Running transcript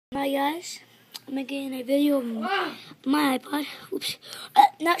Hi guys, I'm making a video of my iPod. Oops,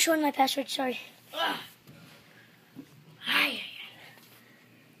 not showing my password. Sorry.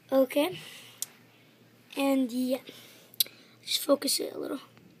 Okay, and yeah, just focus it a little.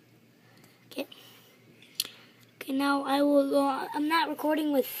 Okay. Okay, now I will. I'm not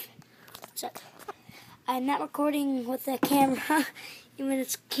recording with. I'm not recording with the camera. Even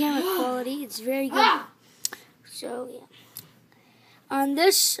its camera quality, it's very good. So yeah. On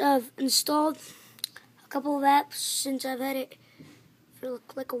this, I've installed a couple of apps since I've had it for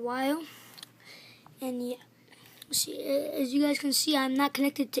like a while. And yeah, see, as you guys can see, I'm not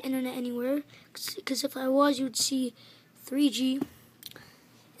connected to internet anywhere. Because if I was, you would see 3G.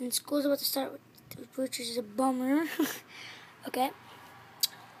 And school's about to start, which is a bummer. Okay.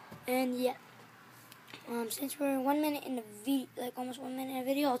 And yeah, since we're 1 minute in the video, like almost 1 minute in a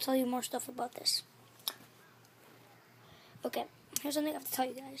video, I'll tell you more stuff about this. Okay. Here's something I have to tell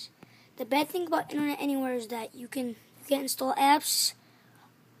you guys. The bad thing about Internet Anywhere is that you can't install apps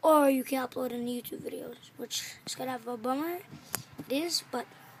or you can upload any YouTube videos, which is kind of a bummer. It is, but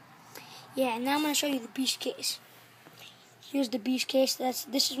yeah. Now I'm gonna show you the beast case. Here's the beast case.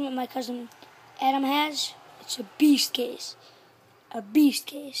 This is what my cousin Adam has. It's a beast case. A beast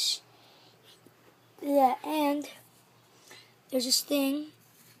case. Yeah, and there's this thing.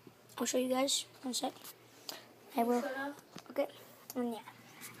 I'll show you guys. 1 sec. I will. Okay. And yeah,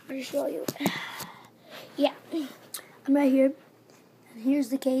 I'll just show you. Yeah, I'm right here. And here's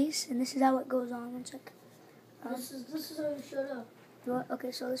the case, and this is how it goes on. 1 sec. This is how you shut up.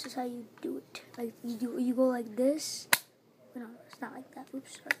 Okay, so this is how you do it. Like you go like this. No, it's not like that.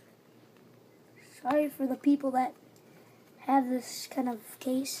 Oops, sorry for the people that have this kind of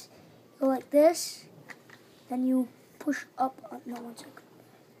case. Go like this, then you push up. No, 1 sec.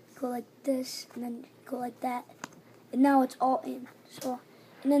 Go like this, and then go like that. And now it's all in. So,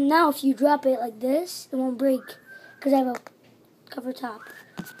 and then now if you drop it like this, it won't break because I have a cover top.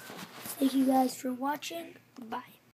 Thank you guys for watching. Bye.